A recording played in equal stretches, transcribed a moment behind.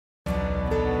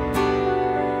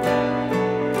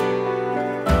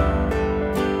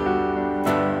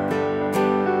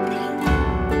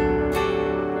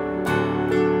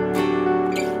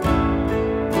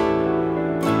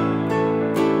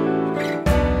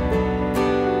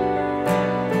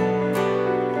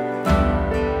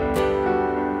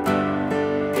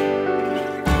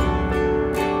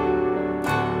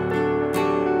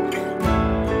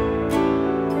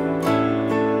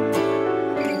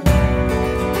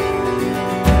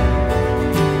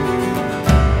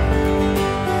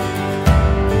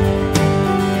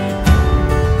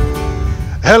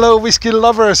Hello whiskey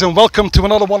lovers, and welcome to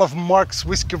another one of Mark's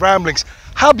Whiskey Ramblings.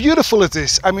 How beautiful it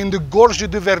is. I'm in the Gorge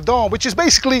du Verdon, which is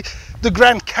basically the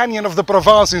Grand Canyon of the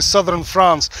Provence in southern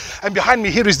France. And behind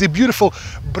me here is the beautiful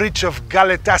bridge of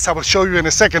Galetas. I will show you in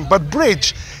a second. But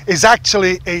bridge is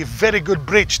actually a very good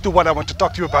bridge to what I want to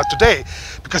talk to you about today.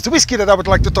 Because the whiskey that I would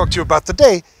like to talk to you about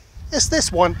today is this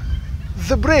one,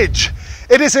 the Bridge.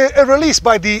 It is a release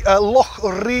by the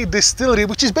Lough Ree Distillery,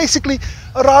 which is basically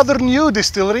a rather new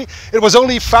distillery. It was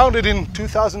only founded in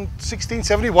 2016,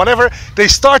 17, whatever. They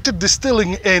started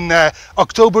distilling in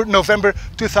October, November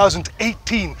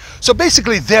 2018. So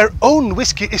basically their own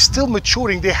whiskey is still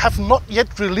maturing. They have not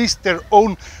yet released their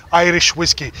own Irish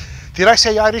whiskey. Did I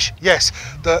say Irish? Yes.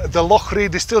 The Lough Ree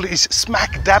Distillery is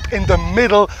smack dab in the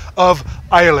middle of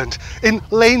Ireland, in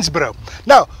Lanesborough.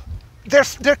 Now,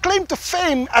 their claim to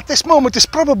fame at this moment is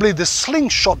probably the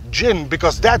Slingshot gin,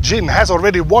 because that gin has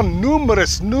already won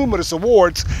numerous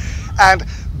awards, and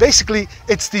basically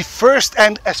it's the first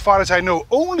and, as far as I know,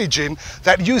 only gin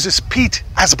that uses peat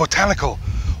as a botanical.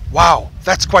 Wow,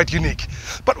 that's quite unique.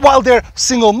 But while their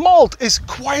single malt is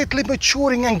quietly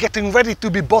maturing and getting ready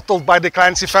to be bottled by the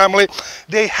Clancy family,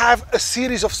 they have a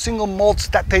series of single malts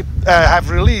that they have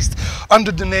released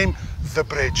under the name The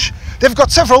Bridge. They've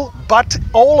got several, but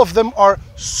all of them are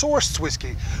sourced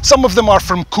whiskey. Some of them are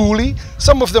from Cooley,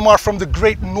 some of them are from the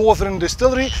Great Northern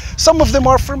Distillery, some of them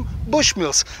are from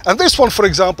Bushmills. And this one, for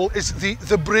example, is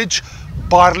the Bridge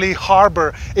Barley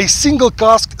Harbour, a single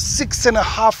cask,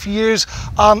 6.5 years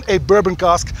on a bourbon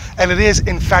cask, and it is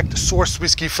in fact sourced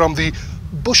whiskey from the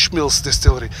Bushmills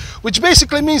distillery, which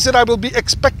basically means that I will be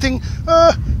expecting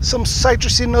some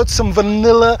citrusy notes, some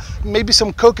vanilla, maybe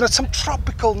some coconut, some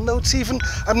tropical notes even.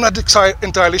 I'm not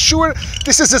entirely sure.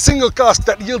 This is a single cask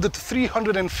that yielded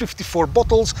 354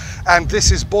 bottles, and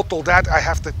this is bottled at, I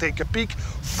have to take a peek,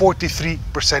 43%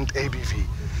 ABV.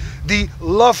 The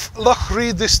Lough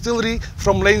Ree Distillery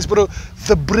from Lanesborough,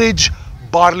 the Bridge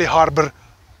Barley Harbour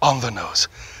on the nose.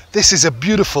 This is a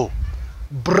beautiful,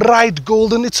 bright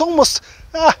golden, it's almost,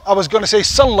 I was going to say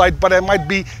sunlight, but I might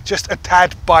be just a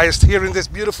tad biased here in this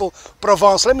beautiful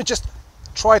Provence. Let me just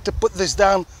try to put this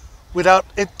down without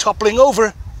it toppling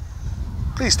over.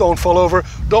 Please don't fall over,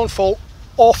 don't fall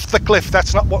off the cliff,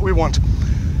 that's not what we want.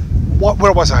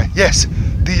 Where was I? Yes,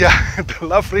 the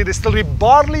Lough Ree Distillery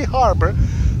Barley Harbour,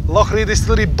 Lough Ree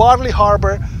Distillery Barley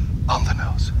Harbour on the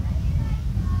nose.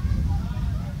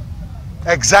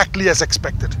 Exactly as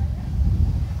expected.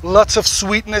 Lots of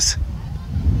sweetness,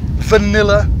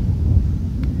 vanilla,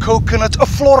 coconut, a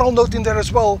floral note in there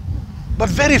as well, but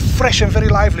very fresh and very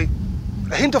lively.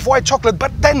 A hint of white chocolate,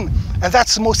 but then, and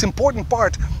that's the most important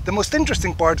part, the most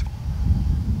interesting part,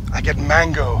 I get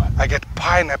mango, I get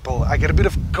pineapple, I get a bit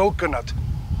of coconut.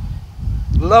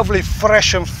 Lovely,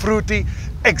 fresh and fruity,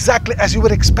 exactly as you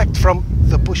would expect from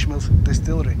the Bushmills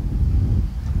distillery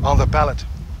on the palate.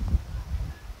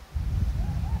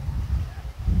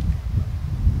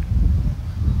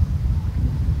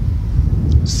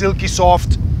 Silky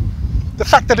soft. The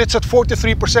fact that it's at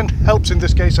 43% helps in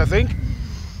this case, I think.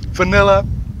 Vanilla,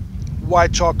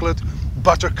 white chocolate,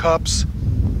 buttercups,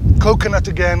 coconut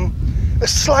again, a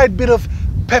slight bit of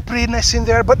pepperiness in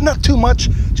there, but not too much,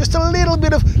 just a little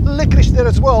bit of licorice there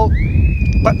as well.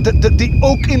 But the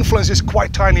oak influence is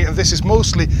quite tiny, and this is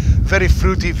mostly very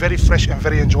fruity, very fresh and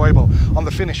very enjoyable on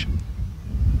the finish.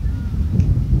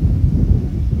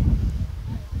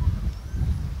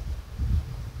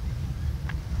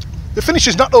 The finish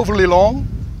is not overly long,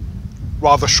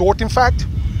 rather short in fact,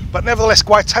 but nevertheless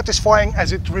quite satisfying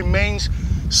as it remains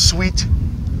sweet,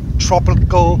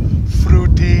 tropical,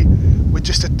 fruity, with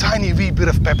just a tiny wee bit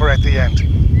of pepper at the end.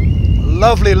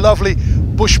 Lovely, lovely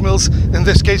Bushmills, in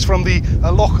this case from the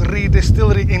Lough Ree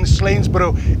Distillery in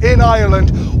Slanesborough in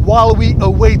Ireland. While we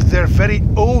await their very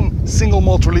own single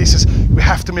malt releases, we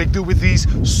have to make do with these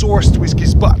sourced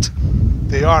whiskies, but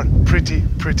they are pretty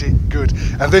good.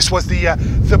 And this was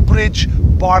the Bridge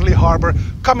Barley Harbour,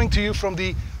 coming to you from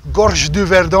the Gorge du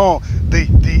Verdon,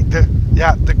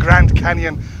 the Grand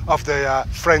Canyon of the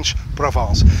French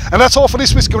Provence. And that's all for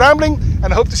this Whiskey Rambling,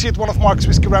 and I hope to see you at one of Mark's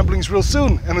Whiskey Ramblings real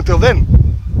soon. And until then,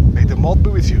 may the malt be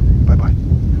with you. Bye bye.